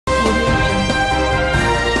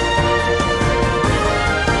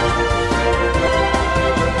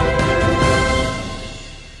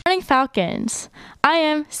Falcons. I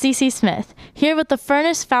am Cece Smith, here with the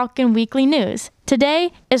Furnace Falcon Weekly News.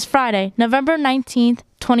 Today is Friday, November 19th,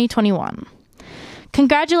 2021.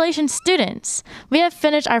 Congratulations, students! We have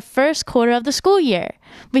finished our first quarter of the school year.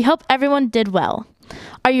 We hope everyone did well.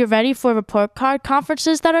 Are you ready for report card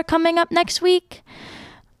conferences that are coming up next week?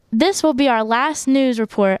 This will be our last news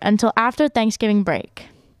report until after Thanksgiving break.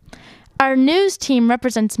 Our news team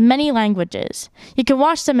represents many languages. You can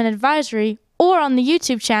watch them in advisory or on the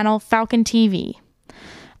YouTube channel Falcon TV.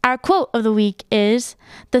 Our quote of the week is,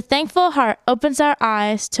 "The thankful heart opens our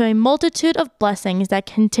eyes to a multitude of blessings that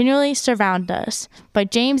continually surround us," by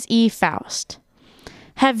James E. Faust.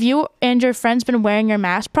 Have you and your friends been wearing your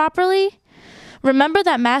mask properly? Remember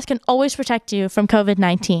that masks can always protect you from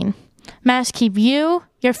COVID-19. Masks keep you,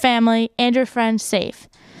 your family, and your friends safe.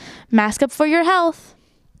 Mask up for your health.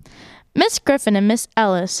 Miss Griffin and Miss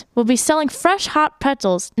Ellis will be selling fresh hot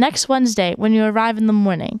pretzels next Wednesday when you arrive in the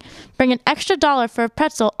morning. Bring an extra $1 for a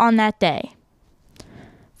pretzel on that day.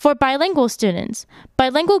 For bilingual students,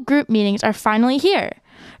 bilingual group meetings are finally here.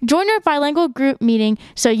 Join your bilingual group meeting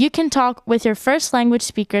so you can talk with your first language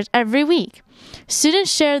speakers every week.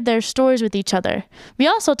 Students shared their stories with each other. We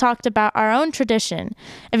also talked about our own tradition.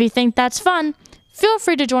 If you think that's fun, feel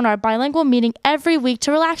free to join our bilingual meeting every week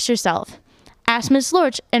to relax yourself. Ask Ms.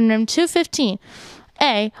 Lorch in room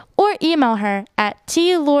 215A or email her at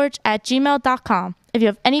tlorch@gmail.com if you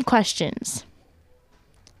have any questions.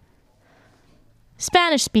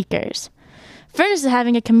 Spanish speakers. Furnace is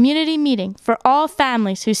having a community meeting for all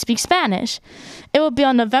families who speak Spanish. It will be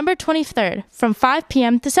on November 23rd from 5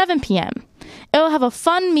 p.m. to 7 p.m. It will have a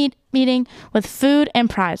fun meeting with food and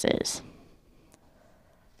prizes.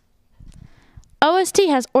 OST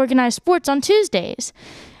has organized sports on Tuesdays.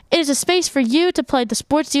 It is a space for you to play the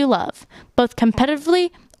sports you love, both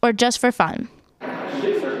competitively or just for fun.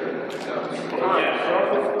 It's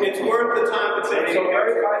worth the time to take. So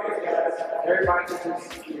everybody can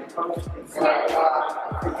see your coach.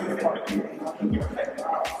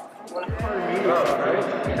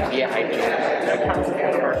 Yeah, I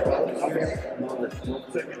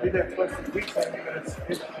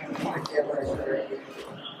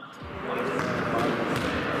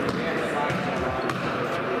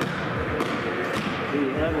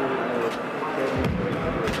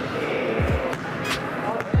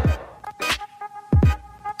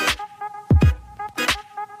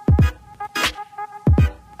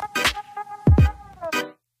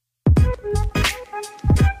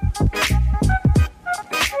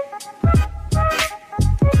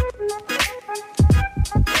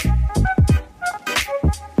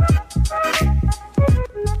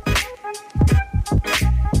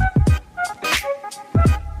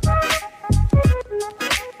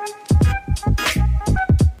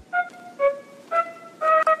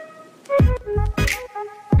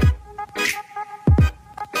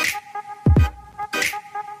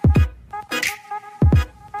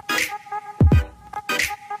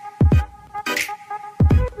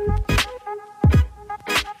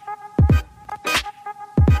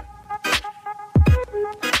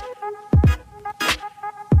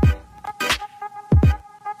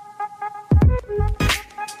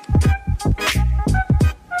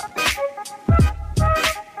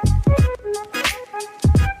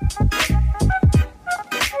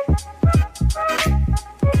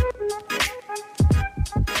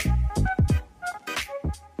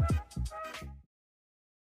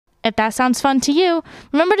If that sounds fun to you,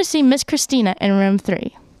 remember to see Miss Christina in room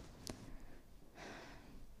 3.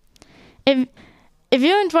 If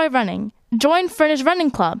you enjoy running, join Furnace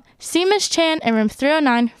Running Club. See Miss Chan in room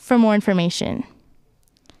 309 for more information.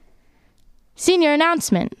 Senior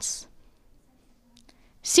announcements.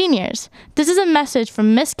 Seniors, this is a message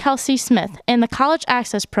from Miss Kelsey Smith in the College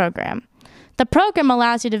Access Program. The program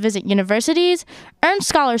allows you to visit universities, earn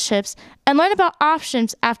scholarships, and learn about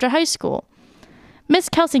options after high school. Miss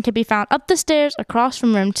Kelsey can be found up the stairs across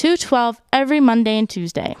from room 212 every Monday and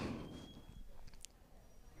Tuesday.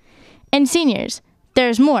 And seniors,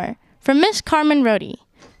 there's more. From Miss Carmen Rohde,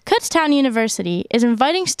 Kutztown University is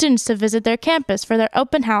inviting students to visit their campus for their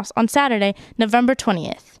open house on Saturday, November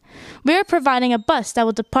 20th. We are providing a bus that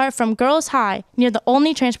will depart from Girls High near the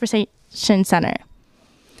Olney Transportation Center.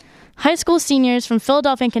 High school seniors from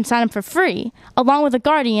Philadelphia can sign up for free, along with a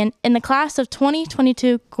guardian, in the class of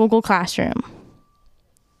 2022 Google Classroom.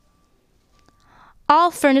 All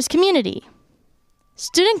Furnace community.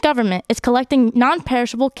 Student government is collecting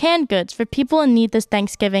non-perishable canned goods for people in need this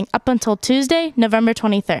Thanksgiving up until Tuesday, November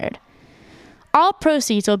 23rd. All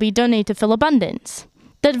proceeds will be donated to Philabundance.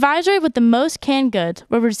 The advisory with the most canned goods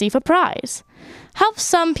will receive a prize. Help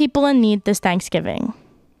some people in need this Thanksgiving.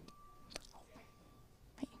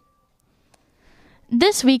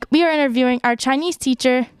 This week, we are interviewing our Chinese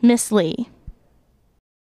teacher, Miss Lee.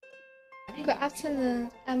 Good afternoon,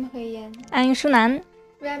 I'm Huiyan. I'm Shunan.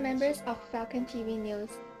 We are members of Falcon TV News.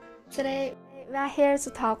 Today, we are here to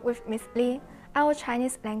talk with Miss Lee, our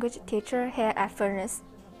Chinese language teacher here at Furnace.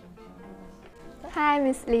 Hi,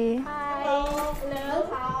 Miss Lee. Hi.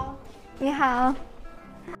 Hello. 你好.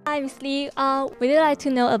 Hi, Miss Lee. We'd like to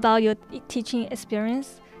know about your teaching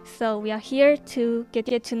experience. So we are here to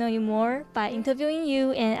get to know you more by interviewing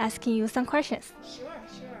you and asking you some questions.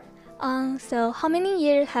 Sure. So how many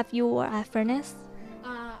years have you worked at Furnace?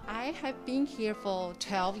 I have been here for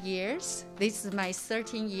 12 years. This is my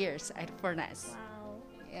 13 years at Furnace. Wow.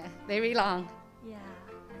 Yeah, very long. Yeah.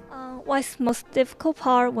 What's the most difficult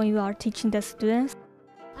part when you are teaching the students?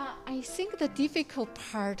 I think the difficult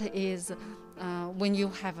part is when you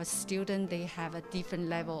have a student, they have a different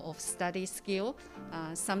level of study skill.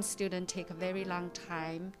 Some students take a very long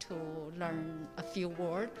time to learn a few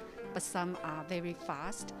words, but some are very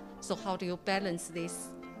fast. So how do you balance these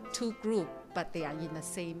two groups, but they are in the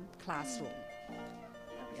same classroom?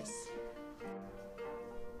 Yes.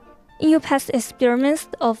 In your past experience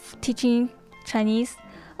of teaching Chinese,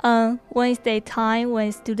 when is the time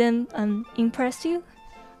when students impress you?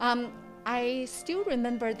 I still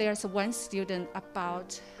remember there's one student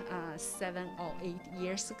about 7 or 8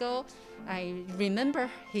 years ago. I remember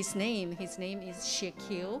his name. His name is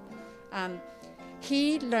Shekil.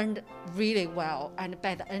 He learned really well, and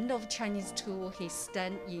by the end of Chinese 2, he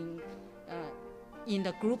stand in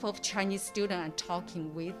the group of Chinese students and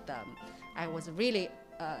talking with them. I was really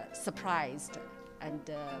surprised, and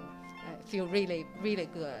I feel really, really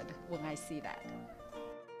good when I see that.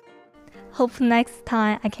 Hope next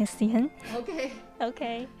time I can see him. Okay.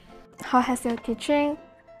 Okay. How has your teaching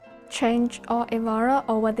changed or evolved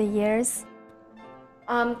over the years?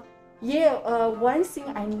 One thing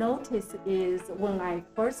I noticed is when I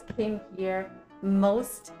first came here,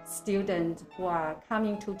 most students who are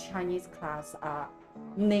coming to Chinese class are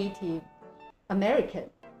Native American.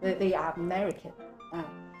 They are American.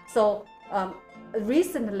 So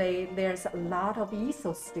recently, there's a lot of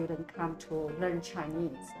ESOL students come to learn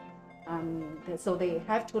Chinese. So they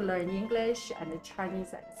have to learn English and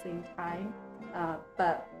Chinese at the same time.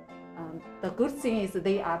 But the good thing is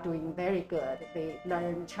they are doing very good. They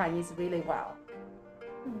learn Chinese really well.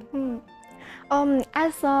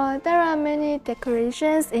 I saw there are many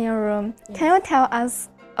decorations in your room. Yes. Can you tell us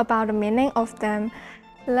about the meaning of them?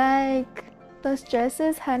 Like those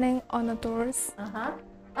dresses hanging on the doors?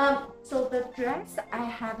 So the dress I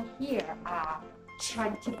have here are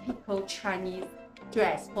typical Chinese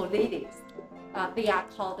dress for ladies. They are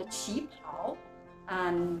called qi pao,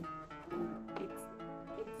 and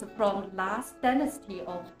it's from last dynasty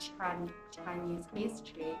of Chinese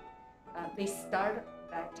history. They start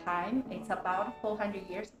that time. It's about 400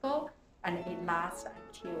 years ago, and it lasts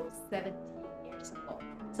until 70 years ago.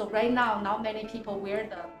 So right now, not many people wear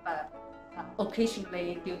them, but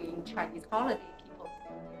occasionally during Chinese holiday, people.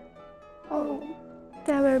 Oh,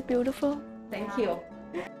 they're very beautiful. Thank you.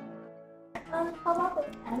 How about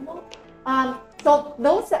the animals? So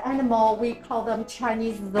those animals, we call them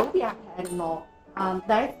Chinese zodiac animal.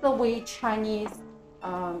 That's the way Chinese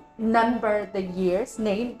number the years,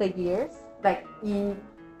 name the years. Like in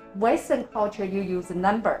Western culture, you use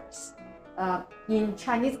numbers. In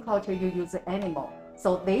Chinese culture, you use animal.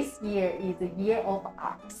 So this year is the year of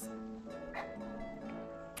ox.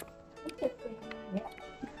 Yeah.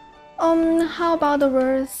 How about the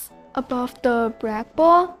words above the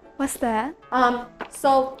blackboard? What's that?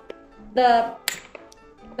 So the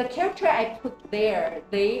character I put there,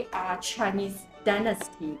 they are Chinese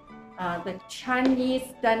dynasty. The Chinese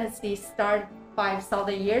dynasty started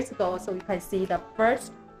 5,000 years ago. So you can see the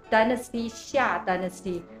first dynasty, Xia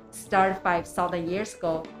dynasty, started 5,000 years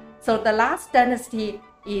ago. So the last dynasty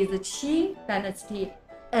is the Qing dynasty,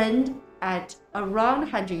 end at around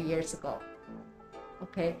 100 years ago.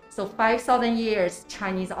 Okay, so 5,000 years,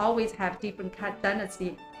 Chinese always have different kind of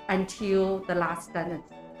dynasty until the last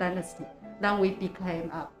dynasty. Then we became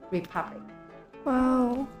a republic.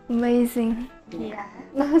 Wow, amazing. Yeah.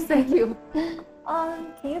 Thank you. Can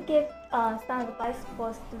you give some advice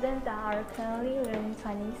for students that are currently learning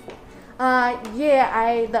Chinese?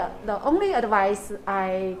 The only advice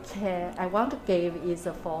I want to give is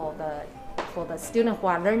for the students who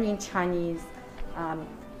are learning Chinese.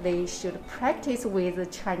 They should practice with a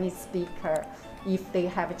Chinese speaker if they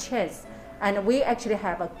have a chance. And we actually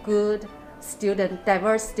have a good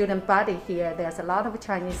diverse student body here. There's a lot of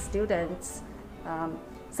Chinese students.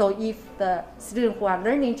 So if the students who are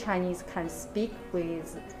learning Chinese can speak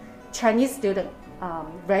with Chinese students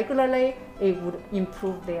regularly, it would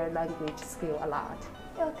improve their language skill a lot.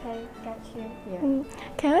 Okay, got you. Yeah.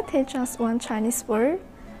 Can you teach us one Chinese word?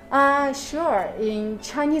 Sure. In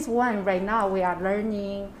Chinese one, right now we are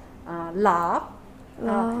learning love.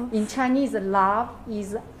 Love. In Chinese, love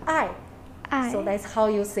is ai. Ai. So that's how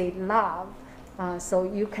you say love. So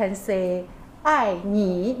you can say 爱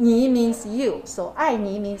你, 你 means you. So 爱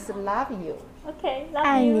你 means love you. Okay, love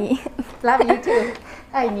Ai you. ni. Love you too.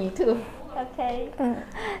 爱你 too. Okay.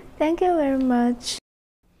 Thank you very much.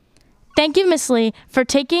 Thank you, Miss Lee, for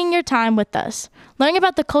taking your time with us. Learning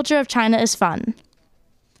about the culture of China is fun.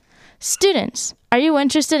 Students, are you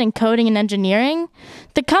interested in coding and engineering?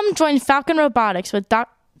 Then come join Falcon Robotics with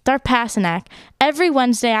Dr. Pasanak every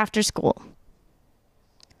Wednesday after school.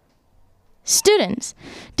 Students,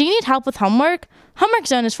 do you need help with homework? Homework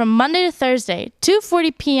Zone is from Monday to Thursday,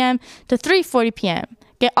 2:40 p.m. to 3:40 p.m.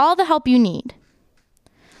 Get all the help you need.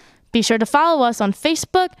 Be sure to follow us on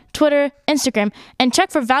Facebook, Twitter, Instagram, and check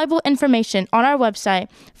for valuable information on our website,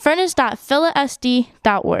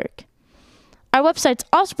 furnace.philasd.org. Our websites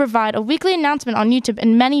also provide a weekly announcement on YouTube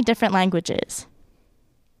in many different languages.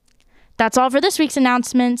 That's all for this week's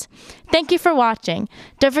announcements. Thank you for watching.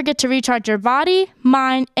 Don't forget to recharge your body,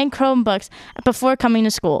 mind, and Chromebooks before coming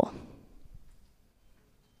to school.